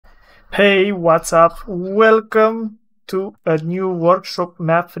Hey, what's up? Welcome to a new workshop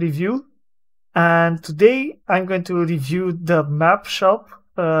map review. And today I'm going to review the map shop,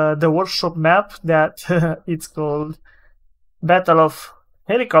 the workshop map that it's called Battle of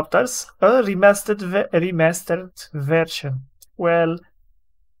Helicopters, a remastered version. Well,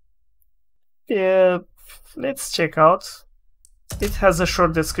 let's check out. It has a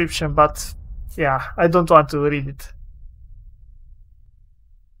short description, but yeah, I don't want to read it.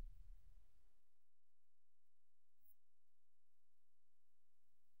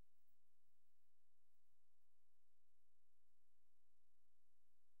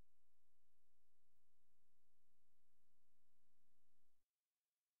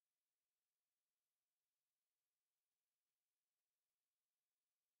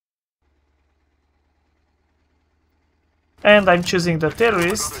 And I'm choosing the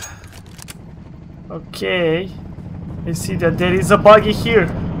terrorist. Okay. I see that there is a buggy here.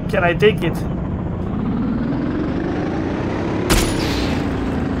 Can I take it?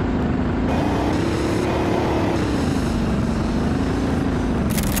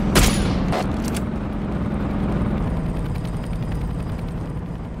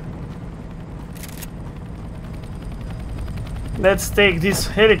 Let's take this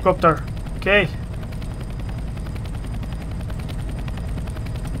helicopter. Okay.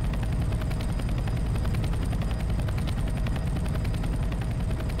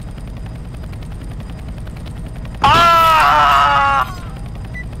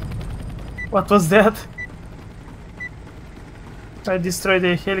 What was that? I destroyed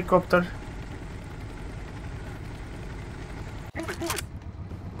a helicopter.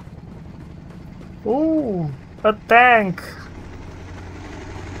 Ooh, a tank.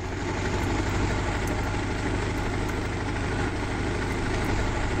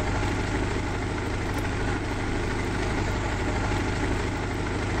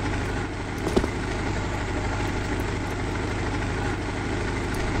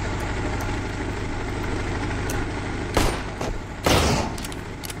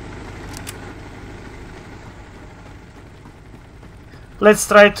 Let's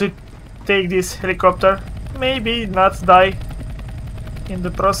try to take this helicopter. Maybe not die in the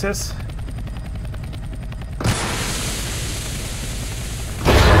process.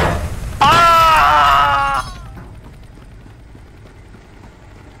 Ah!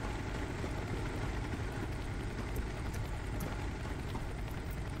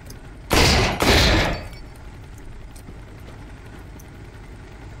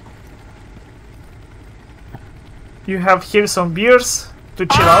 You have here some beers to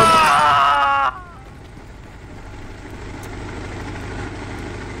chill out.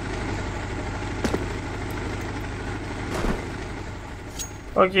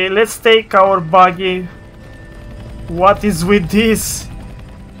 Okay, let's take our buggy. What is with this?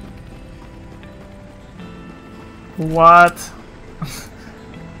 What?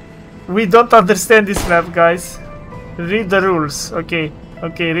 We don't understand this map, guys. Read the rules. Okay,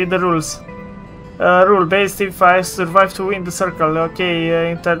 read the rules. Rule based if I survive to win the circle. Okay,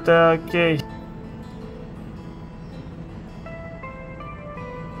 enter the. Okay.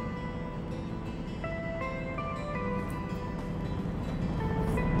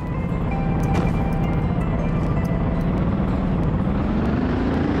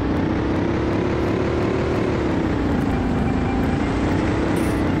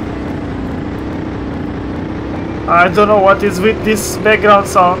 I don't know what is with this background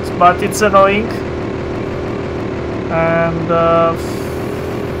sound, but it's annoying. And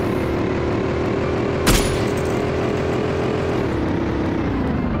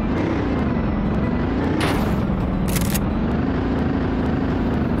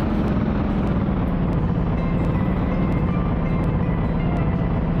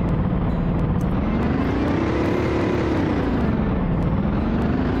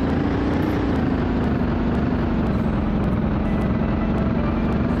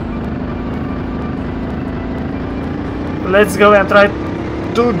let's go and try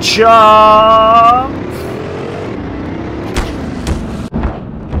to jump.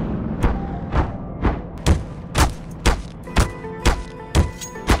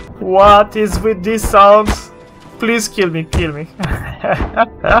 What is with this sound? Please kill me, kill me.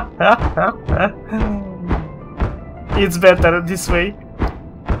 It's better this way.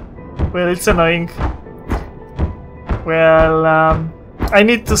 Well, it's annoying. Well, I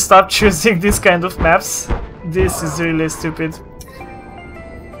need to stop choosing this kind of maps. This is really stupid.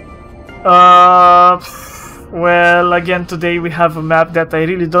 Well, again, today we have a map that I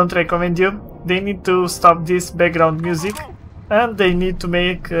really don't recommend you. They need to stop this background music and they need to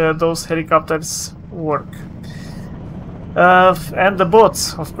make those helicopters work. And the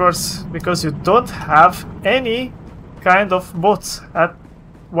bots, of course, because you don't have any kind of bots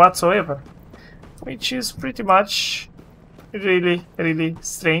whatsoever, which is pretty much really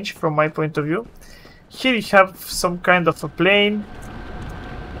strange from my point of view. Here you have some kind of a plane,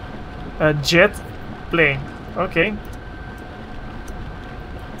 a jet plane. Okay.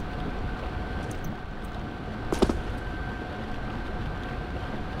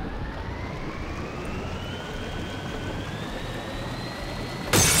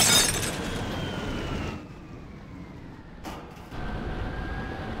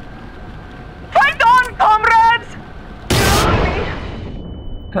 Fight on, comrades!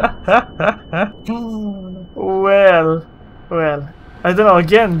 Well, I don't know,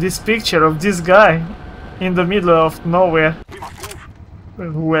 again, this picture of this guy in the middle of nowhere.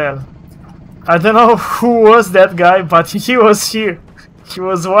 Well, I don't know who was that guy, but he was here. He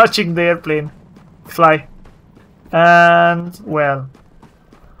was watching the airplane fly. And, well,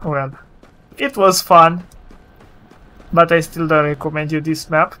 it was fun. But I still don't recommend you this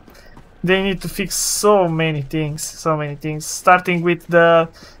map. They need to fix so many things, starting with the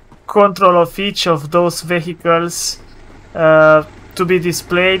control of each of those vehicles to be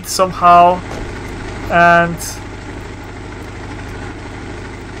displayed somehow, and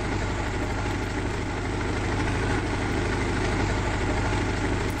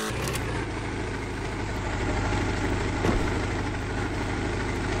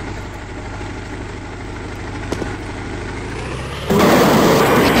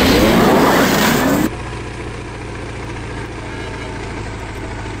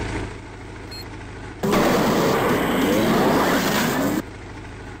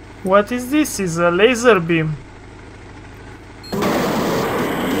what is this? Is a laser beam.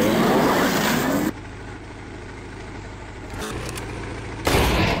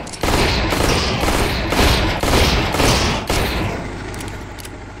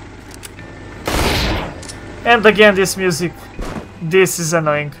 And again this music. This is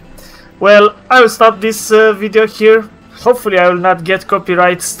annoying. Well, I will stop this video here. Hopefully I will not get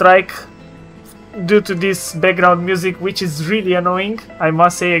copyright strike due to this background music, which is really annoying. I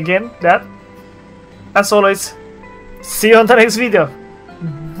must say again that. As always, see you on the next video.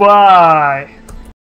 Bye!